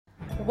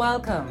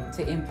Welcome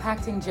to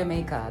Impacting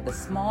Jamaica, the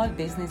Small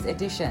Business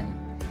Edition.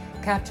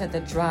 Capture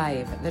the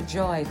drive, the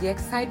joy, the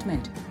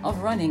excitement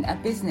of running a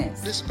business.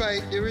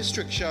 Despite the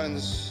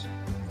restrictions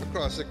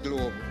across the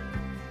globe,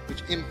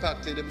 which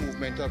impacted the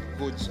movement of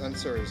goods and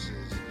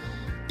services,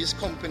 these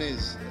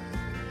companies,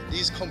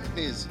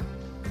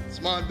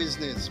 small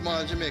business,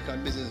 small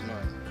Jamaican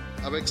businessmen,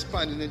 have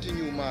expanded into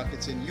new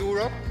markets in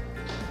Europe,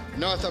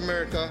 North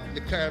America,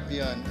 the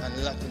Caribbean,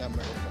 and Latin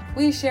America.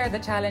 We share the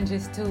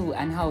challenges too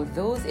and how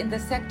those in the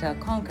sector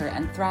conquer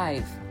and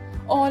thrive,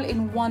 all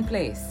in one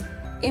place.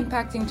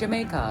 Impacting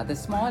Jamaica, the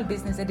Small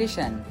Business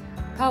Edition,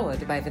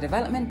 powered by the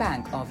Development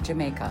Bank of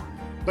Jamaica.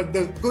 But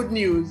the good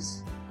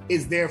news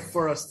is there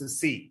for us to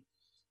see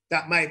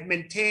that by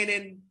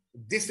maintaining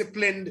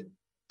disciplined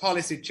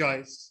policy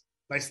choice,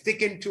 by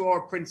sticking to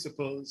our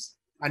principles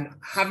and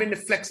having the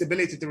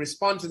flexibility to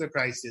respond to the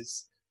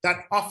crisis,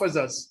 that offers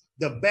us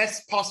the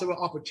best possible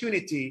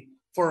opportunity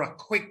for a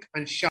quick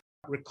and sharp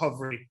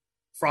recovery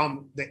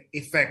from the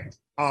effect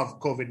of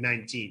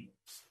COVID-19.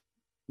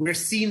 We're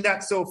seeing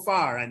that so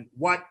far, and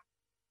what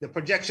the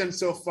projections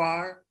so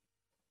far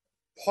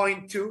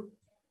point to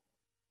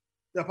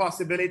the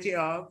possibility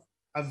of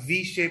a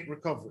V-shaped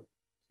recovery,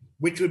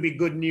 which would be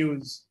good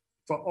news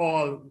for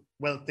all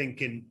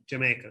well-thinking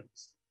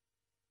Jamaicans.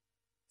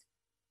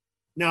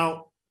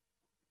 Now,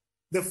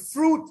 the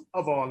fruit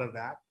of all of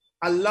that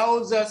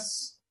allows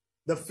us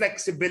the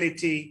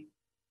flexibility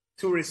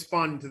to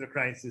respond to the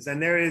crisis.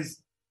 And there is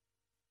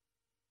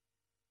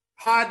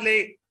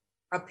hardly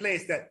a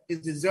place that is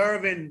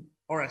deserving,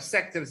 or a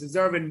sector that's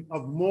deserving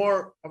of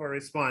more of a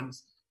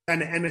response than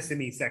the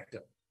MSME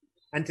sector.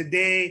 And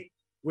today,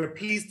 we're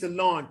pleased to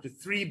launch the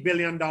 $3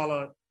 billion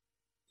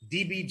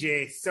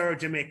DBJ Serve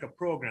Jamaica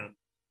program,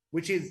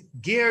 which is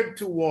geared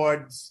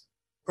towards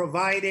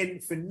providing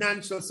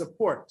financial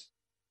support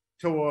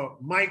to our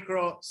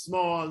micro,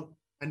 small,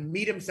 and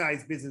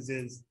medium-sized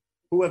businesses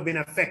who have been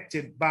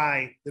affected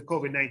by the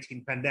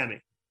COVID-19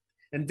 pandemic.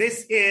 And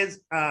this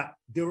is a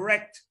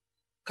direct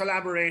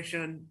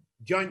collaboration,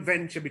 joint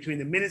venture between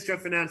the Ministry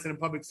of Finance and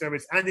Public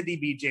Service and the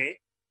DBJ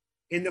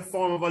in the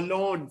form of a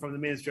loan from the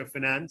Ministry of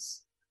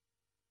Finance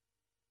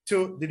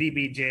to the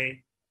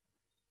DBJ,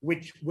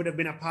 which would have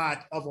been a part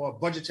of our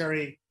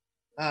budgetary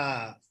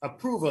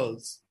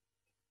approvals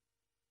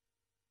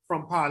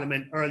from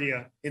Parliament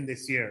earlier in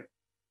this year.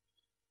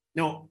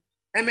 Now,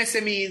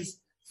 MSMEs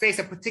face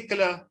a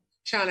particular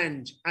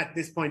challenge at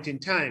this point in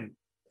time,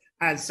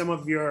 as some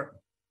of your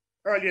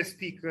earlier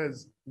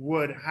speakers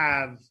would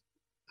have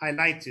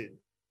highlighted.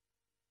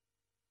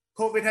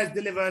 COVID has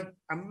delivered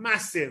a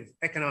massive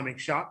economic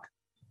shock.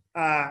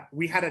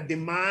 We had a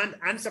demand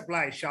and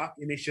supply shock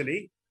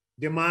initially.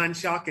 Demand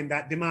shock in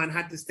that demand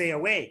had to stay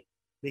away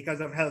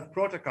because of health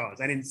protocols.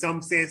 And in some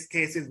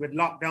cases with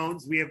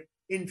lockdowns, we have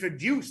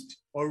introduced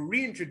or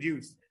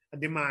reintroduced a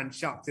demand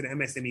shock to the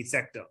MSME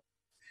sector.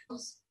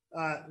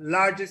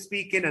 Larger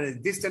speaking and the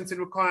distancing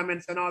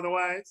requirements and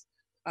otherwise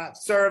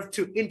serve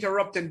to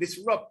interrupt and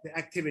disrupt the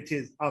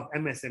activities of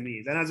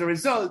MSMEs. And as a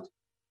result,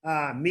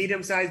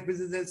 medium-sized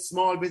businesses,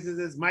 small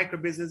businesses, micro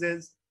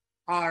businesses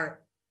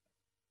are,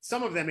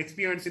 some of them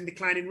experiencing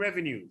declining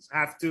revenues.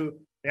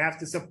 They have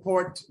to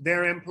support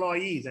their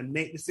employees and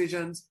make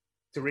decisions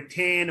to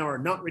retain or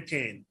not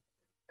retain.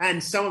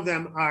 And some of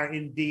them are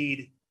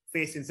indeed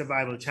facing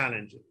survival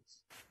challenges.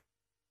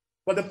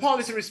 But the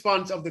policy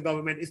response of the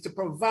government is to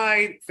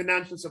provide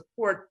financial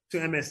support to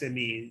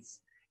MSMEs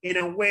in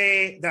a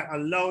way that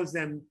allows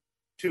them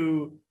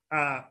to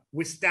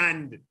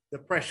withstand the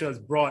pressures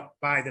brought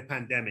by the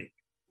pandemic.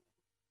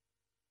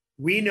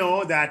 We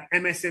know that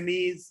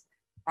MSMEs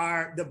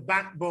are the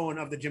backbone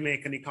of the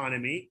Jamaican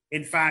economy.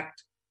 In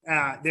fact,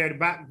 they're the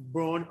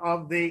backbone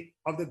of the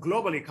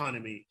global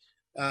economy.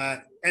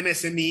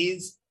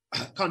 MSMEs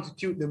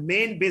constitute the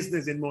main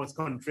business in most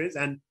countries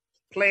and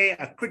play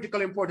a critical,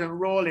 important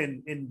role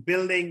in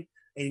building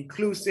an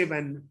inclusive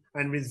and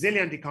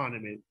resilient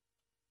economy.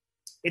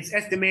 It's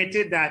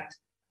estimated that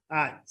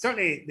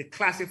certainly the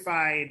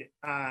classified,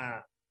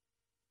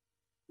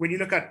 when you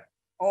look at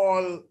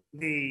all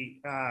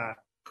the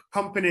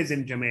companies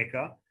in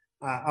Jamaica,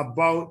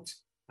 about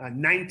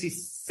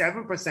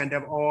 97%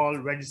 of all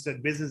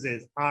registered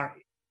businesses are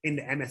in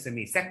the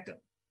MSME sector.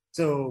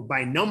 So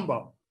by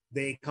number,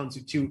 they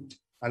constitute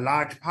a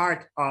large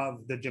part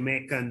of the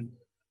Jamaican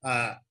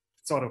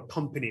sort of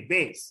company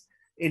base.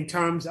 In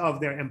terms of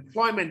their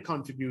employment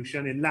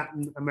contribution in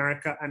Latin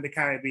America and the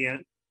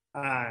Caribbean,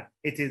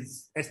 it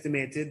is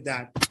estimated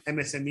that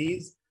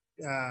MSMEs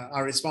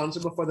are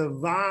responsible for the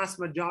vast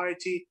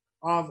majority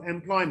of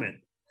employment.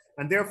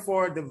 And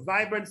therefore, the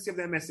vibrancy of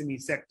the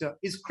MSME sector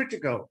is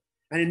critical.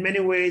 And in many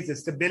ways, the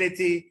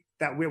stability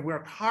that we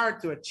work hard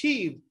to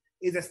achieve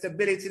is a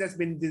stability that's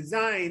been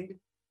designed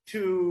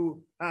to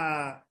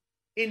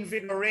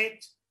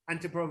invigorate and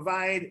to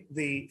provide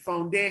the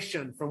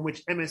foundation from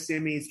which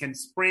MSMEs can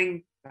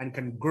spring and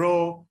can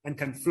grow and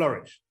can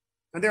flourish.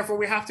 And therefore,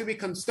 we have to be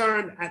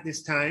concerned at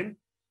this time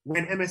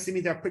when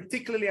MSMEs are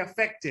particularly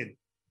affected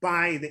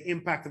by the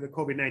impact of the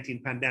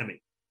COVID-19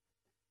 pandemic.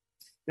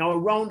 Now,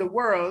 around the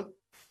world,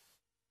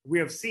 we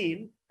have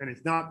seen, and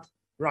it's not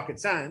rocket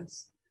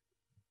science,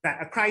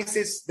 that a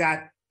crisis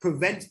that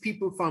prevents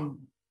people from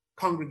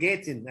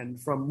congregating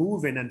and from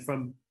moving and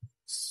from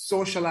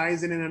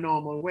socializing in a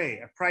normal way,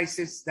 a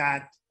crisis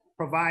that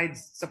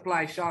provides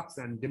supply shocks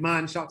and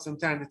demand shocks from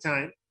time to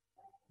time,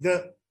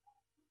 the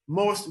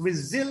most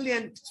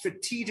resilient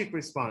strategic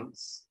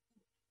response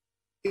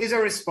is a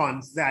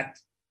response that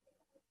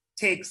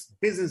takes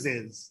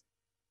businesses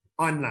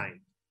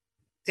online,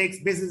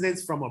 takes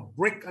businesses from a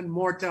brick and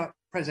mortar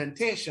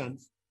presentation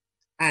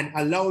and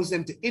allows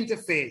them to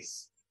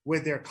interface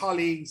with their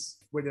colleagues,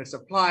 with their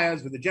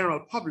suppliers, with the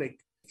general public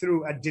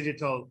through a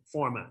digital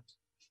format.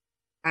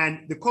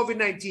 And the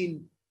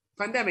COVID-19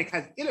 pandemic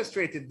has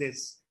illustrated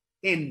this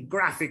in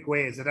graphic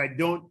ways that I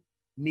don't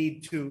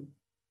need to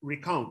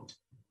recount.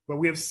 But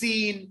we have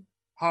seen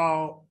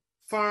how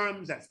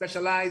firms that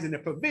specialize in the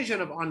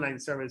provision of online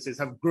services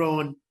have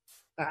grown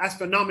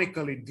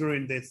astronomically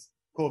during this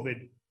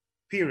COVID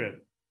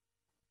period.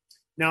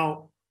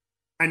 Now,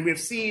 and we've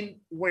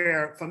seen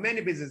where for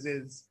many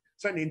businesses,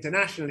 certainly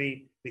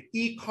internationally, the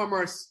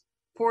e-commerce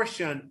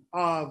portion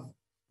of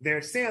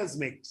their sales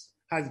mix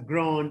has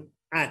grown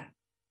at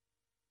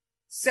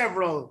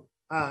several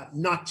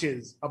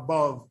notches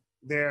above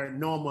their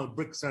normal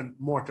bricks and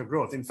mortar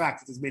growth. In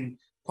fact, it has been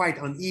quite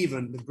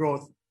uneven, the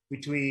growth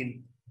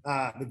between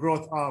the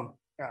growth of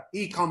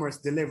e-commerce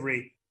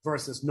delivery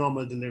versus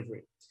normal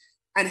delivery.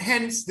 And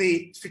hence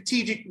the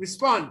strategic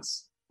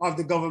response of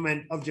the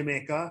government of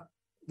Jamaica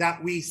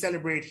that we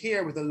celebrate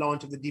here with the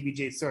launch of the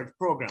DBJ Surge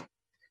program.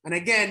 And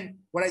again,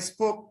 what I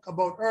spoke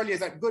about earlier is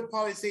that good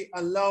policy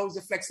allows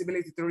the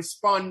flexibility to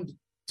respond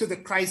to the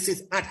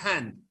crisis at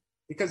hand,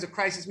 because the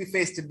crisis we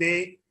face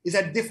today is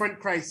a different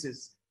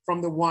crisis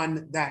from the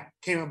one that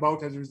came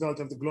about as a result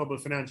of the global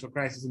financial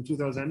crisis in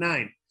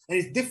 2009. And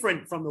it's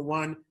different from the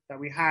one that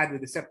we had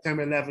with the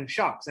September 11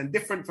 shocks, and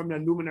different from the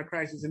Lumina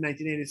crisis in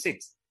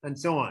 1986, and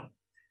so on.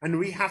 And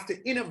we have to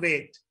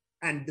innovate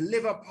and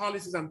deliver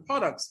policies and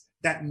products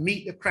that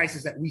meet the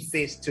crisis that we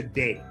face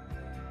today.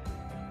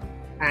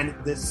 And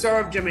the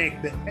Serve Jamaica,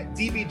 the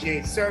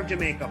DBJ Serve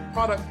Jamaica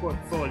product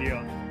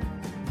portfolio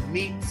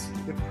meets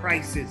the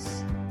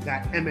crisis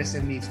that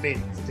MSMEs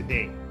face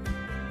today.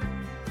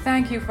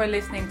 Thank you for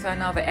listening to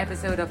another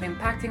episode of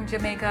Impacting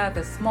Jamaica,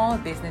 the Small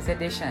Business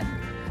Edition.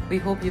 We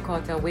hope you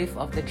caught a whiff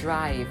of the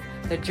drive,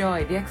 the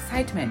joy, the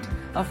excitement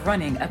of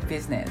running a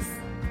business.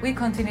 We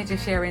continue to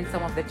share in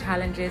some of the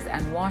challenges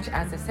and watch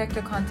as the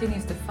sector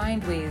continues to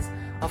find ways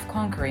of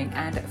conquering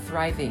and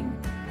thriving.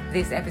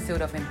 This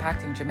episode of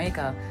Impacting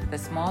Jamaica, the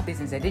Small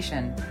Business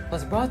Edition,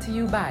 was brought to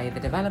you by the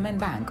Development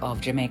Bank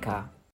of Jamaica.